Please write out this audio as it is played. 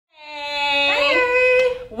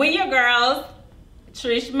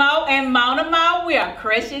Trish Mo and Mona Mo. We are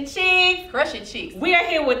Crushing Cheeks. Crushing Cheeks. We are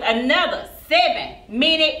here with another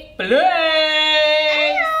 7-minute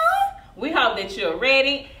FLEXX. We hope that you're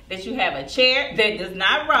ready, that you have a chair that does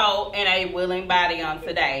not roll and a willing body on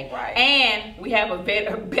today. Right. And we have a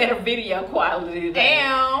better video quality today.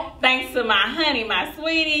 Damn. Thanks to my honey, my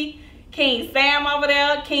sweetie, King Sam over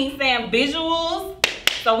there, King Sam Visuals.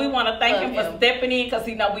 So we want to thank him for stepping in because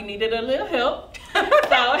he know we needed a little help.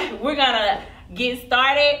 So we're gonna get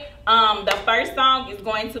started. The first song is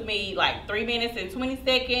going to be like 3 minutes and 20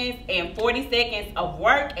 seconds and 40 seconds of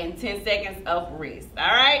work and 10 seconds of rest. All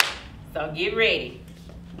right, so get ready.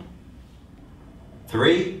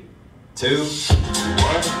 3, 2, 1,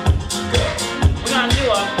 go. We're gonna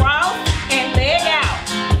do a cross and leg out.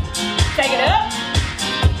 Take it up.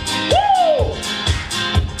 Woo!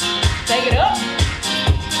 Take it up.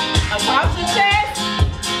 Across the chest.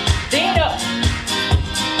 Then up.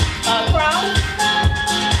 Across.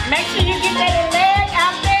 Make sure you get that leg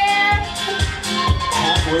out there.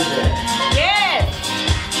 Halfway there. Yes.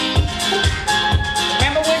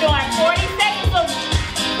 Remember, we're doing 40 seconds of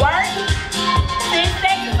work, 10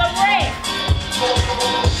 seconds of rest.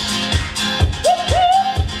 Woo-hoo.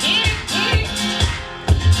 Get it, get it.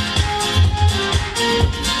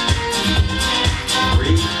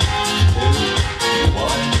 3, 2,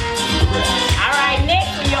 1, rest. All right,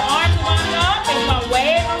 next, when your arms are going up, and you're going to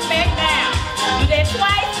wave them back down. Do that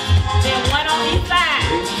twice, then one on each side.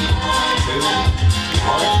 3, 2,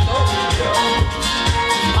 1, go.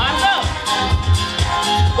 Arms up.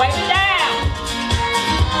 Wave it down.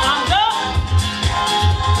 Arms up.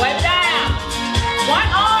 Wave it down. One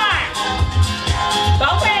arm.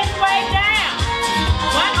 Both hands wave down.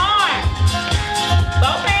 One arm.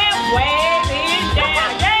 Both hands wave it down.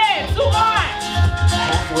 Yeah, 2 arms.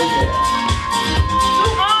 Halfway there.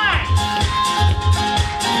 2 arms.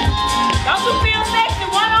 Don't you feel sexy?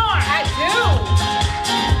 1 arm. I do.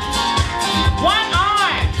 1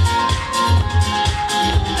 arm.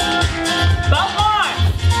 Both arms.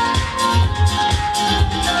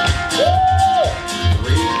 Woo!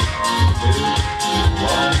 3, 2,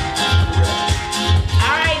 1, rest.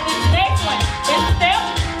 All right, this next one is step,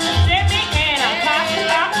 shimmy, and a pop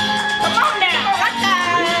stop. Come on now.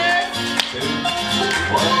 3, 2,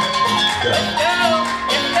 1, go.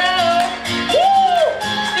 Let's go. Woo!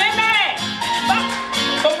 Shimmy.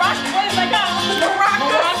 Baraka, what is that called?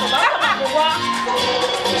 Baraka.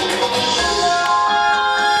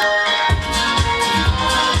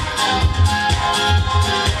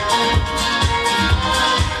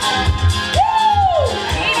 Woo!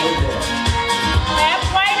 Hit it.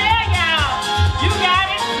 Halfway there. Halfway there, y'all. You got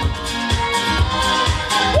it.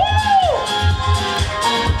 Woo!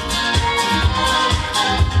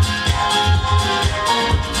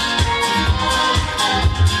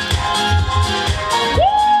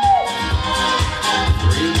 Woo!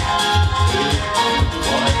 3, 2,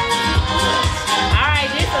 1, rest. All right,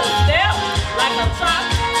 this is a step like a top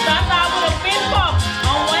with a fist bump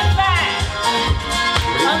on one side.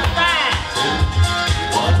 3, Other side. 2,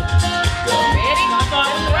 1, go. Ready? Gonna start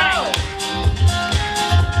with the right.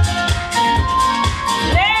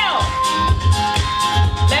 Left.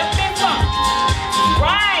 Left fist bump.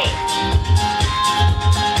 Right.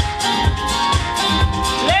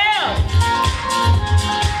 Left.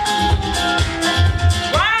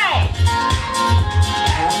 Right.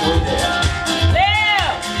 Halfway there.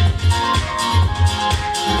 Left.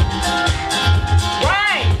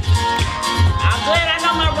 Right. I'm glad I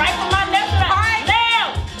know my right from my left side.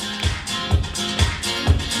 Left.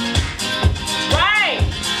 Right.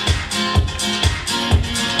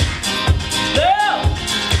 Left.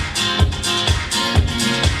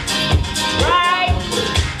 Right.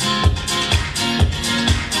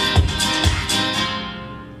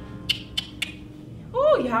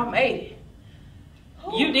 Ooh, y'all made it.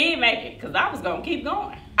 You did make it, because I was going to keep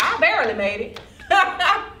going. I barely made it. All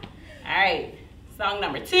right. Song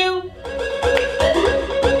number 2. Roll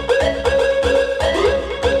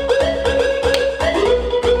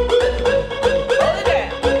it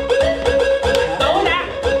down. Throw it out.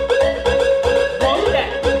 Roll it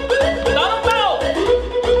down. Throw the ball.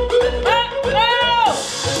 Up, go.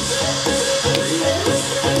 3, 2,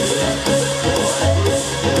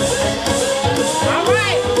 1, All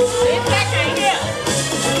right. This second here.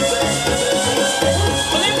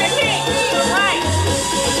 Flip your kick. Right.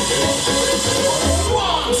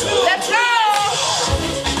 Let's go.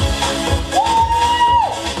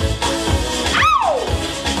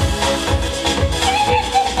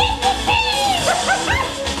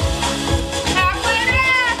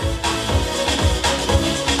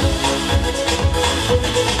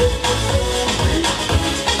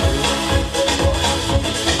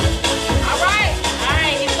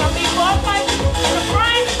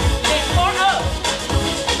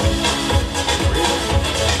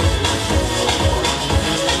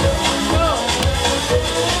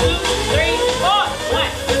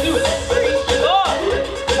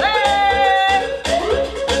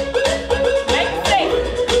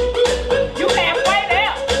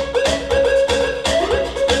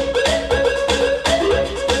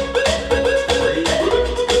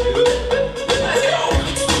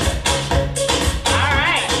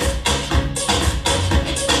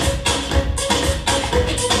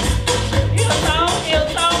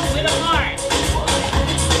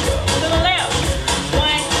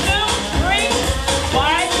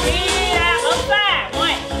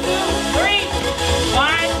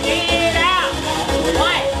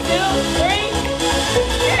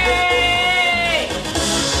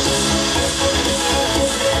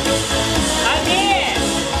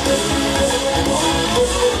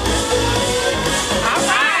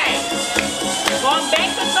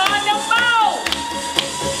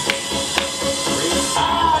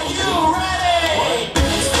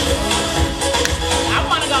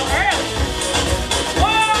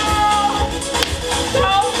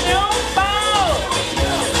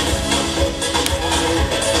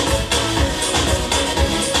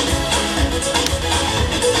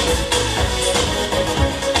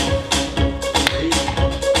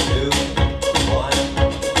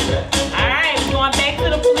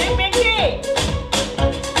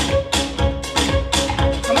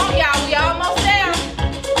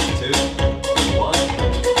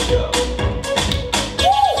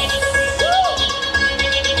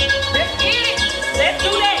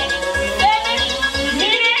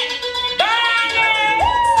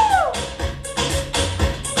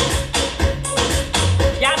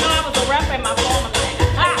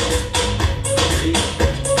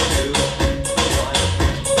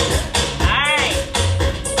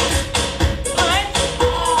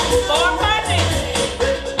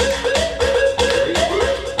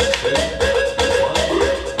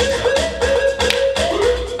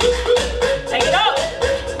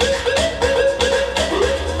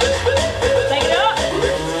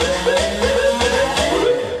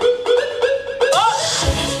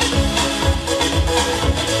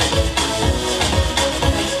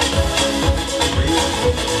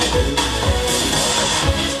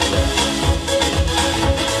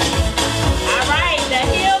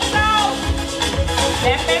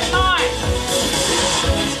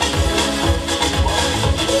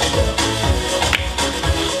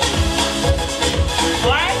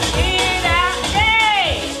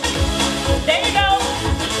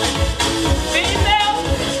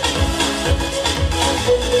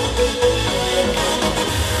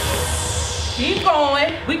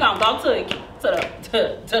 gonna go to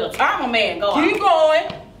the timer man. Keep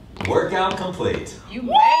going. Workout complete. You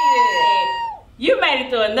made it. You made it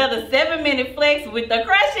through another 7-minute flex with the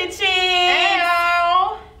Crushing Chicks.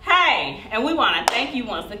 Hey, and we want to thank you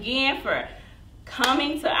once again for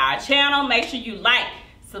coming to our channel. Make sure you like,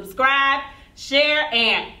 subscribe, share,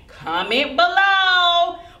 and comment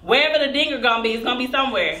below. Wherever the dinger gonna be, it's gonna be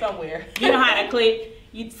somewhere. Somewhere. You know how to click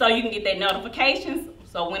so you can get that notifications.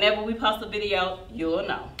 So whenever we post a video, you'll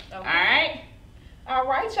know. Okay. All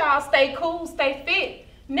right, y'all. Stay cool, stay fit.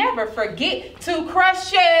 Never forget to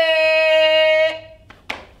crush it.